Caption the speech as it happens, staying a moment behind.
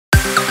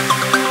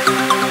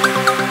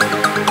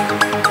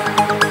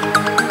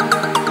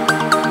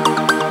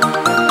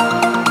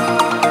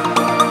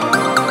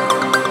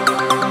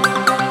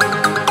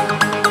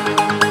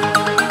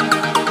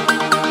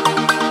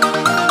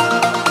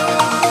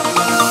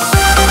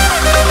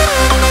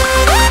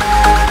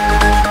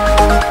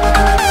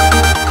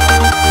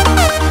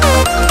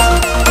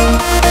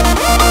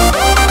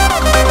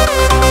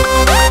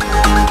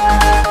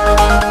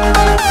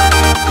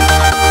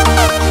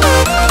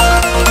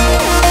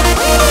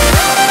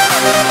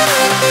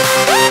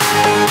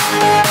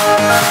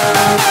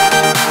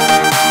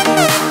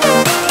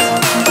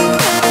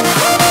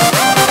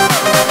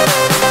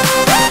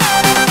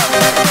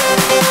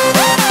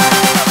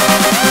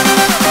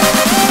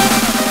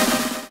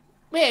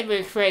and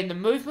we're creating a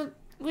movement.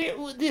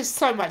 There's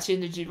so much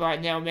energy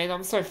right now, man.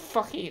 I'm so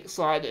fucking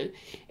excited.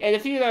 And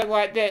if you don't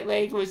like that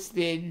language,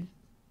 then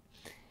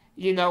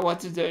you know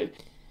what to do.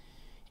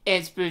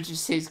 As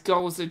Burgess says,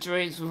 goals are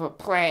dreams with a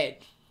plan.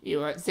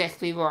 You are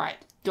exactly right.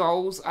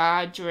 Goals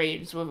are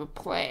dreams with a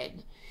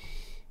plan.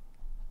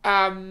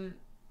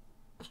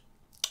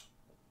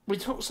 We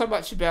talk so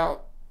much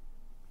about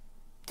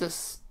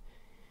this,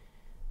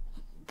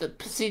 the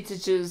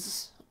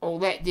percentages, all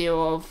that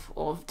deal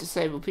of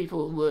disabled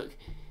people in work.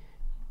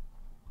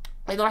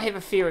 And I have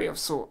a theory of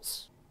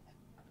sorts.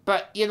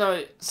 But, you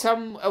know,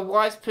 a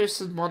wise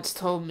person once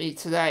told me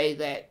today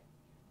that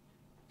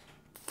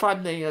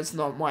funding is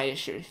not my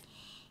issue.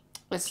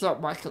 It's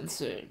not my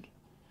concern.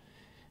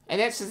 And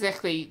that's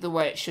exactly the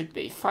way it should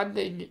be.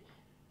 Funding...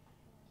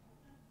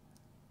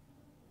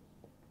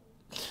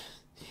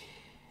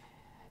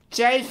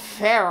 Jade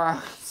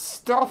Farrar,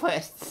 stop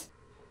it.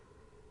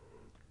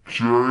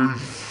 Jade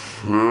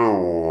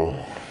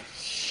Farrar,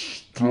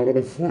 stop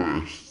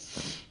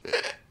it.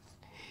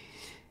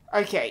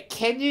 Okay,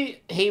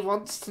 he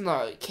wants to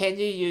know, can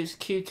you use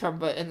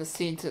cucumber in a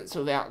sentence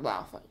without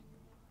laughing?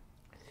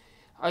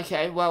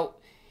 Okay, well,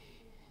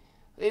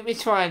 let me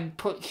try and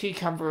put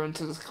cucumber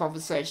into this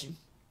conversation.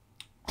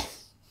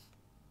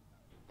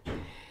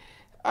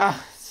 How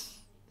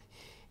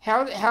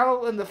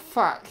in the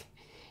fuck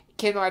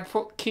can I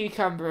put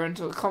cucumber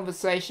into a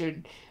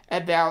conversation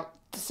about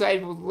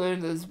disabled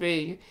learners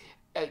being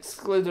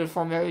excluded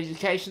from our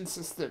education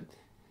system?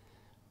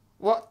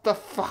 What the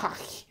fuck?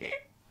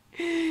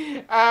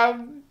 If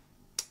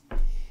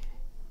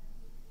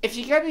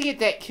you're going to get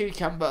that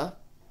cucumber,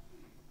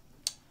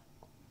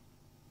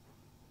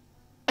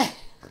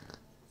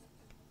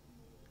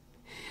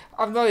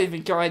 I'm not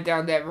even going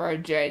down that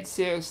road, Jade.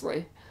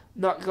 Seriously.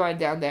 Not going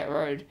down that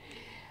road.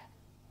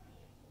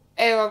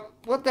 And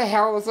what the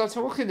hell was I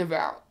talking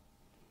about?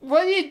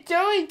 What are you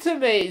doing to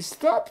me?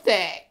 Stop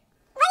that.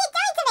 What are you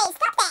doing to me?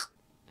 Stop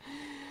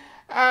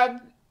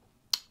that.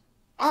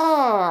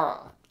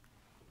 Oh.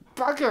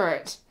 Bugger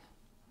it.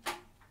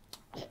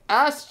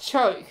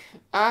 Artichoke.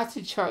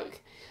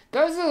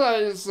 Those are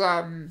those,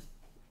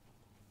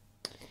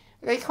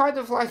 they kind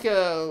of like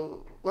a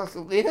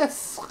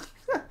lettuce?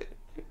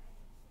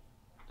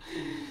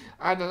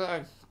 I don't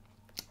know.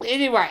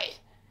 Anyway,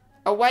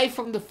 away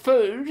from the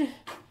food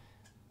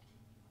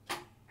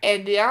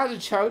and the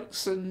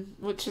artichokes,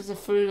 which is a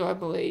food, I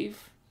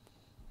believe,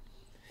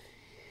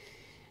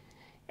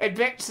 and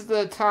back to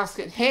the task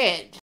at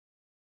hand.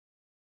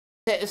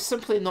 That is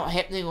simply not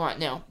happening right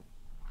now.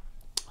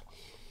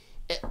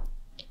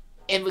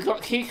 And we've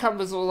got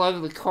cucumbers all over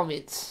the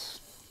comments.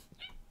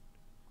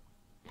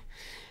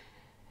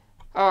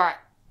 Alright.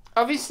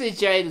 Obviously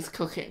Jade is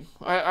cooking.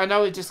 I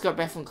know he just got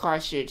back from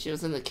Christchurch. He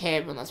was in the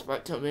cab when I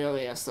spoke to him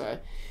earlier, so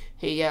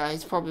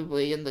he's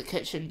probably in the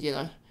kitchen, you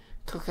know,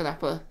 cooking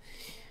up a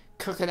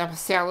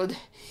salad.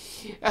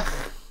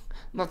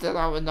 Not that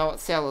I would know what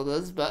salad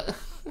is, but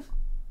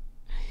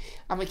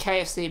I'm a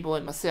KFC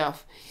boy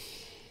myself.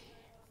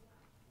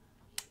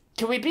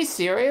 Can we be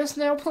serious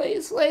now,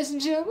 please, ladies and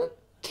gentlemen?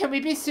 Can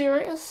we be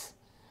serious?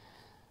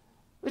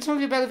 We're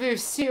talking about a very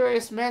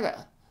serious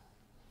matter.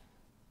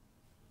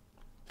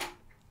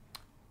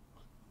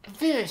 A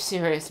very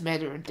serious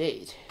matter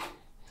indeed.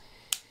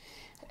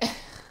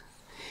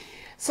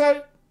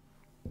 So,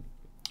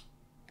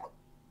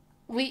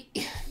 the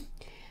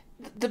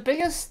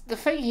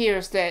thing here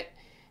is that,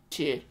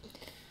 okay,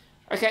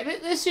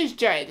 let's use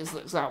Jade as an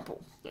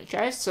example.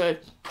 Okay, so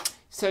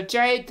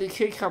Jade, the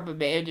cucumber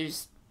man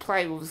who's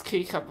playing with his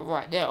cucumber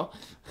right now.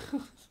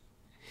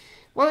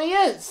 Well, he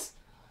is.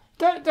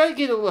 Don't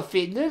get all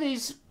offended.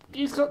 He's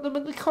got them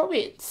in the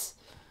comments.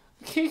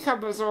 The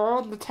cucumbers are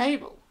on the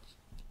table.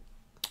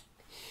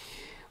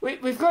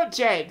 We've got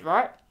Jade,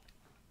 right?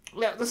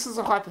 Now, this is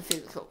a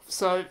hypothetical.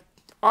 So,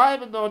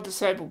 I'm a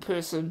non-disabled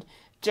person.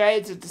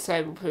 Jade's a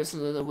disabled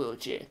person in a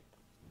wheelchair.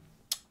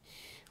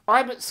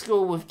 I'm at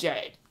school with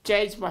Jade.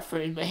 Jade's my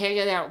friend. We're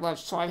hanging out at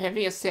lunchtime,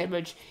 having a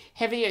sandwich,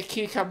 having a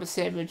cucumber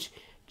sandwich,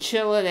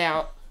 chilling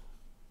out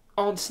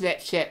on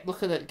Snapchat,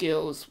 looking at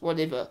girls,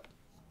 whatever.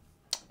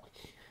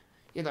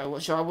 You know,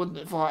 which I wouldn't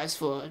advise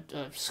for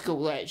a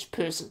school-aged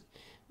person.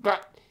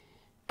 But,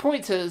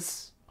 point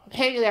is, I'm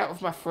hanging out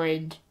with my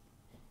friend,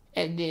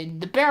 and then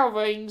the bell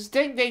rings,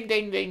 ding, ding,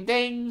 ding, ding,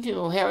 ding,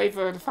 or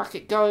however the fuck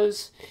it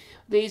goes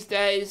these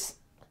days,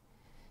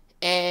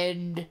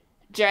 and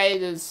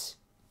Jade is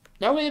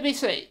nowhere to be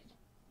seen.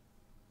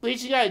 Where'd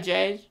you go,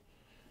 Jade?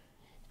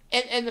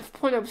 And the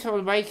point I'm trying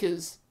to make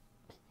is,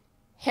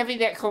 having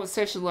that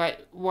conversation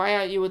like, why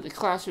aren't you in the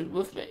classroom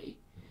with me?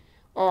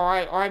 Or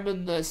I'm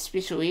in the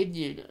special ed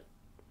unit.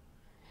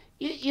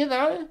 You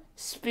know,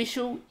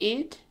 special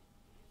ed.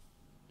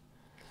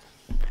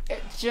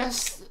 It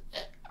just,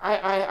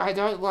 I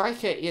don't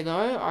like it, you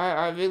know.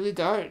 I really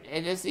don't.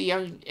 And as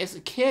a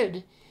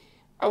kid,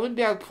 I wouldn't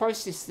be able to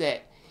process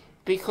that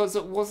because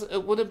it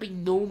wouldn't be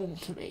normal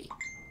to me.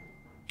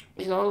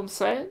 You know what I'm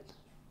saying?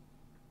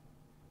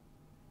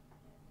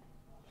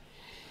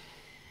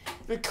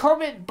 The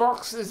comment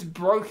box is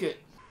broken.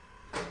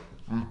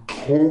 The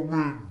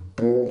comment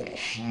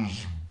box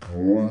is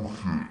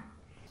broken.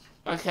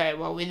 Okay,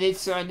 well I need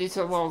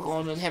to log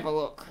on and have a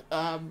look.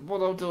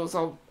 What I'll do is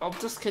I'll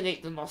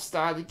disconnect and I'll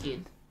start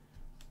again.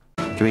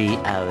 3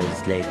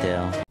 hours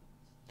later.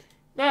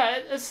 No,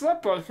 it's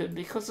not broken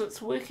because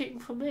it's working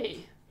for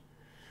me.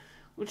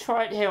 We'll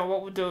try it here.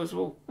 What we'll do is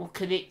we'll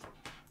connect.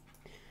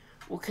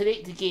 We'll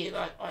connect again.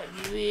 I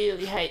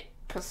really hate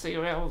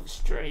pissing around with the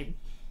stream.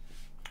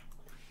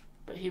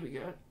 But here we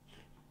go.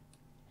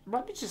 It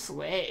might be just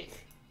lag.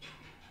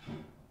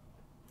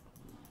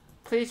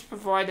 Please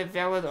provide a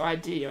valid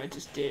ID. I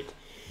just did.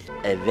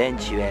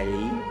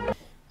 Eventually.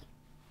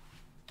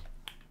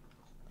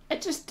 I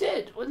just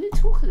did. What are you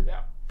talking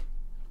about?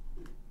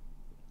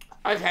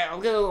 Okay,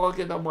 I'm going to log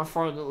in on my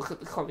phone and look at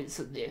the comments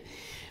in there.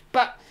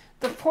 But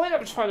the point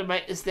I'm trying to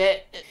make is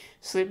that...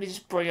 So let me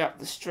just bring up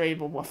the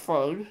stream on my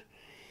phone.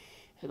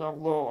 And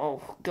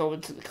I'll go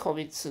into the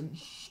comments and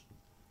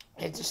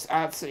just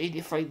answer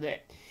anything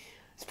that...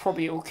 It's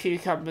probably all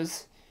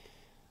cucumbers.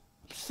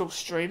 Still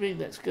streaming,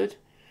 that's good.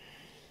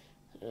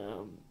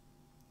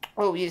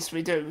 Oh yes,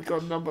 we do. We've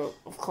got a number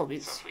of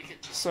comments.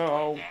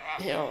 So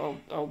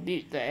I'll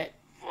mute that.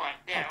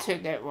 I'll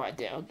turn that right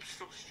down.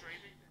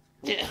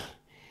 Yeah.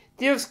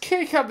 There's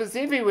cucumbers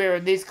everywhere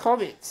in these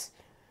comments.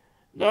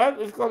 No,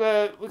 we've got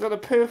a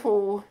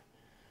purple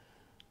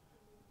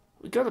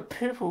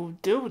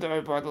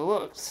dildo by the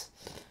looks.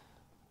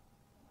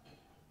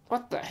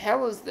 What the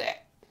hell is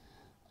that?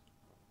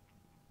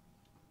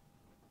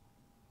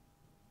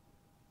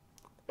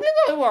 You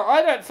know what?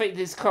 I don't think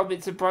these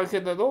comments are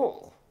broken at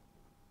all.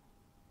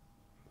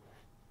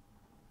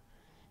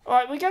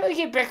 Alright, we're going to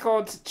get back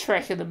on to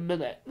track in a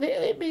minute.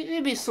 Let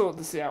me sort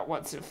this out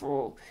once and for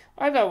all.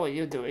 I know what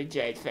you're doing,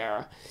 Jade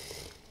Farrar.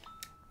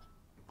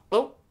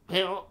 Oh,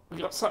 hang on. We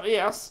got something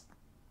else.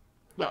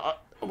 No,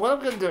 what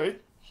I'm going to do,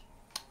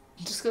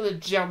 I'm just going to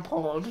jump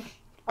on.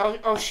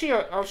 I'll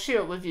share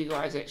it with you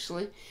guys,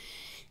 actually.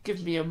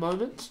 Give me a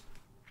moment.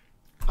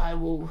 I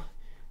will...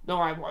 No,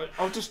 I won't.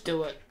 I'll just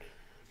do it.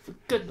 For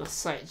goodness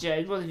sake,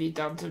 Jade, what have you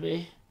done to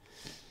me?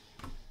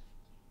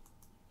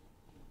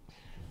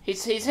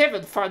 He's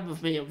having fun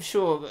with me, I'm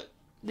sure, but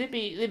let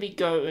me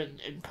go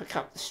and pick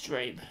up the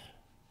stream.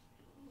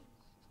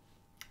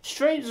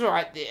 Stream's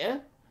right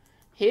there.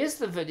 Here's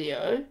the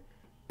video.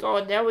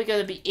 God, now we're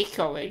going to be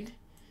echoing.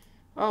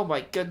 Oh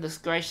my goodness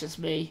gracious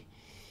me.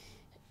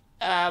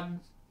 God,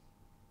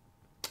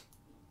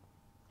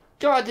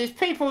 there's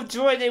people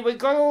joining. We've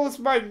got all this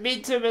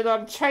momentum and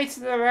I'm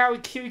chasing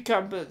around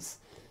cucumbers.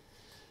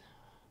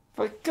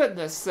 For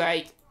goodness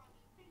sake.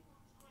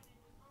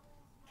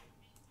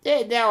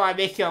 Yeah, now I'm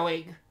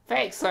echoing.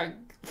 Thanks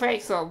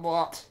a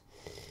lot.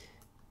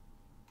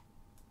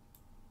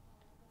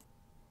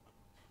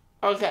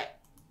 Okay.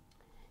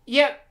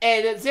 Yep,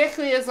 and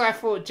exactly as I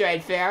thought,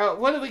 Jade Farrar.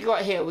 What have we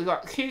got here? We've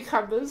got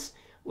cucumbers.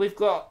 We've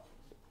got...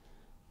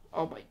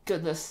 Oh my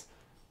goodness.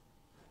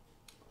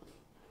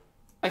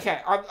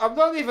 Okay, I'm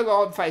not even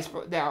on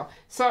Facebook now.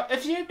 So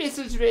if you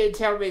message me and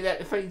tell me that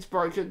the thing's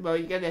broken, well,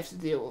 you're going to have to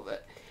deal with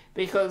it.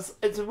 Because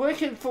it's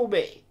working for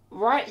me.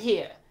 Right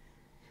here.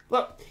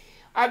 Look,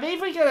 I'm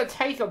even going to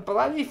take a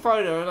bloody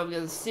photo and I'm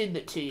going to send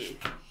it to you.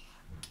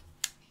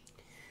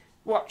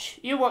 Watch.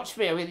 You watch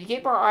me. I'm going to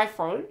get my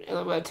iPhone and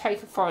I'm going to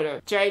take a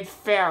photo. Jade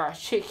Farrar,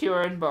 check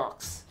your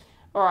inbox.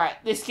 Alright,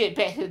 let's get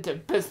back into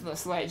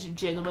business, ladies and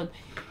gentlemen.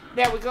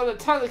 Now, we've got a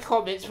ton of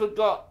comments. We've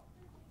got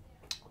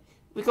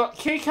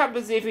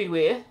cucumbers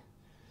everywhere.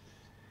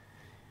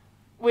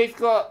 We've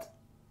got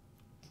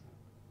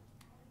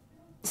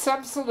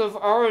some sort of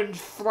orange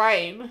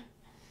flame,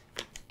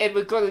 and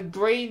we've got a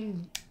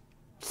green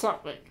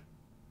something.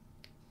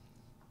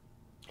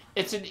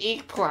 It's an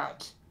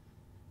eggplant.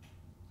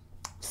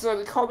 So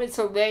the comments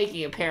are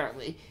lagging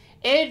apparently.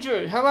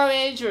 Andrew, hello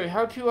Andrew,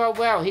 hope you are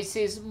well. He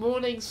says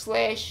morning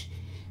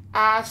 /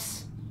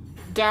 ass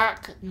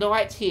dark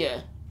night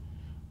here.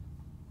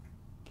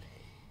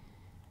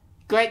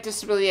 Great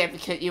disability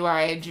advocate you are,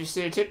 Andrew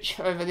Sertich,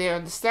 over there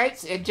in the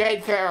States. And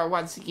Jade Farrar,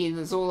 once again,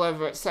 is all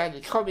over it, saying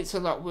the comments are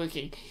not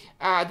working.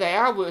 They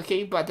are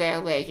working, but they are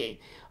lagging.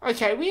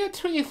 Okay, we are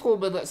 24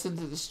 minutes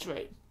into the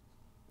stream.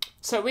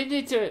 So we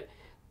need to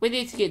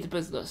get to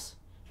business.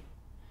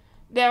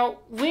 Now,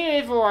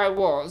 wherever I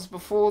was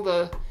before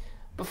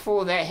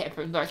that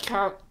happened, I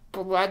can't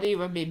bloody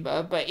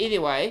remember. But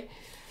anyway,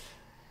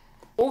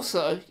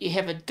 also, you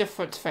have a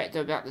difference factor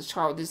about the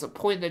child. There's a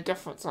point of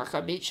difference, like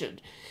I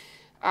mentioned.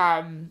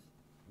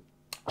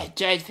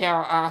 Jade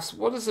Farrar asks,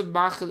 what is the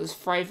marketer's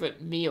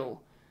favourite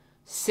meal?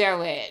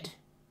 Salad.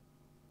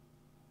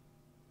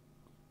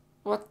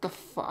 What the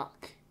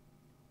fuck?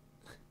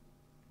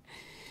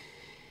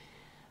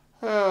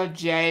 Oh,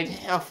 Jade,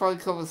 our phone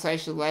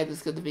conversation later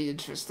is going to be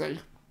interesting.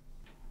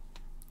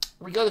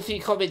 We got a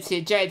few comments here.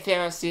 Jade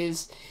Farrar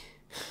says,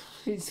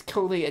 he's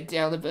cooling it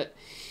down a bit.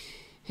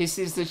 He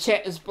says, the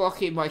chat is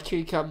blocking my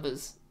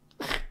cucumbers.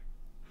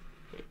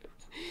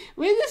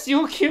 Where does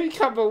your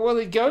cucumber want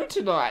to go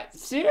tonight?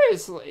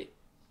 Seriously.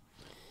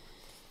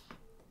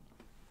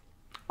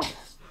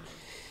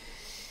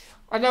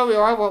 I know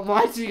where I want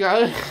mine to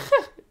go.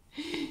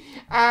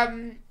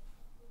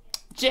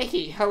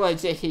 Jackie, hello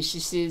Jackie, she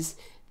says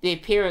their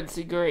parents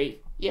agree.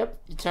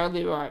 Yep, you're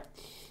totally right.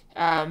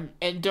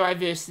 And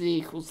diversity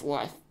equals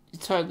life.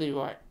 You're totally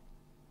right.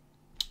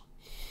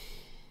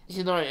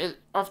 You know,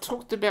 I've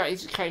talked about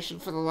education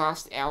for the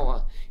last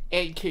hour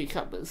and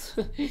cucumbers.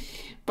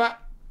 But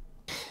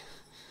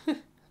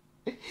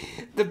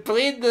the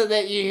blender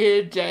that you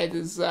heard, Jade,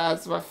 is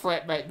my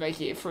flatmate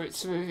making a fruit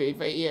smoothie,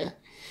 but yeah.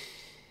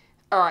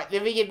 Alright,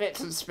 let me get back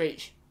to the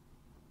speech.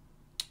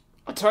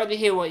 I totally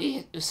hear what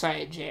you're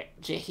saying,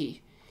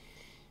 Jackie.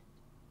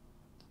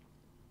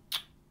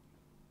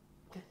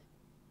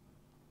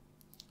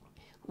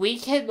 We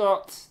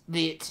cannot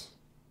let...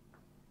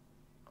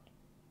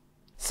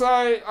 So,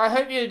 I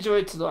hope you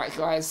enjoyed tonight,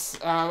 guys.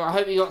 I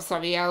hope you got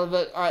something out of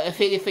it.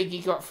 If anything,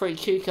 you got free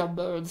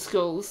cucumber in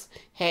schools.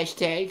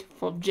 Hashtag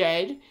from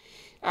Jade.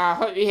 I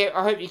hope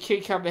your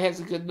cucumber has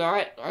a good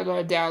night. I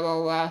no doubt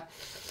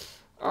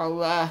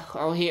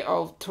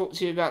I'll talk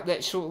to you about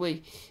that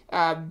shortly.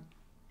 Ant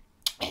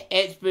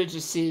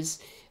Burgess says,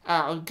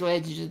 I'm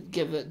glad you didn't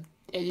give it.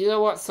 And you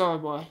know what? So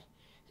am I.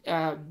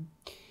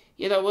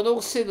 You know, when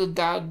all's said and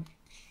done,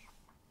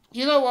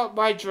 you know what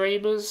my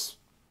dream is?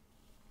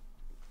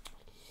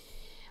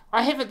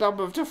 I have a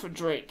number of different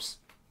dreams.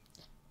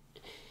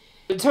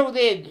 Until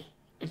then,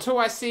 until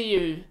I see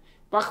you,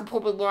 Michael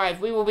Pulman Live,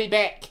 we will be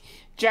back.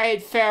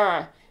 Jade,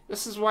 Farrar,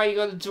 this is why you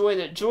got to join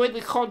it. Join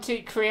the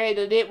Content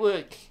Creator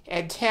Network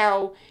and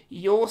tell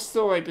your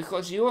story,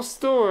 because your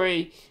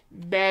story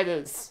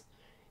matters.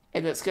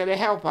 And it's going to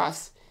help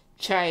us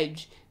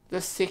change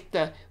this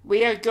sector.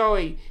 We are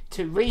going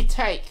to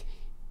retake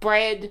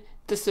brand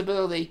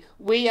disability.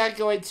 We are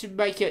going to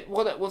make it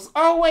what it was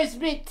always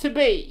meant to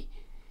be.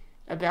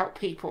 About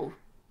people,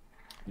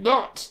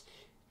 not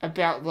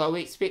about low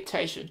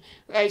expectation.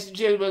 Ladies and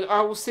gentlemen,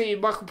 I will see you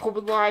Michael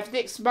Pulman Live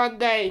next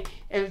Monday,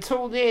 and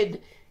until then,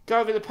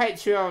 go over to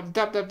Patreon,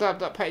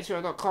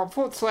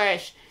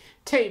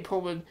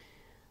 www.patreon.com/teampulman.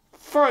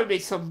 Throw me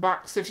some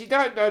bucks. If you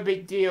don't know,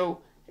 big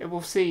deal, and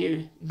we'll see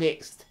you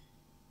next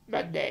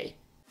Monday.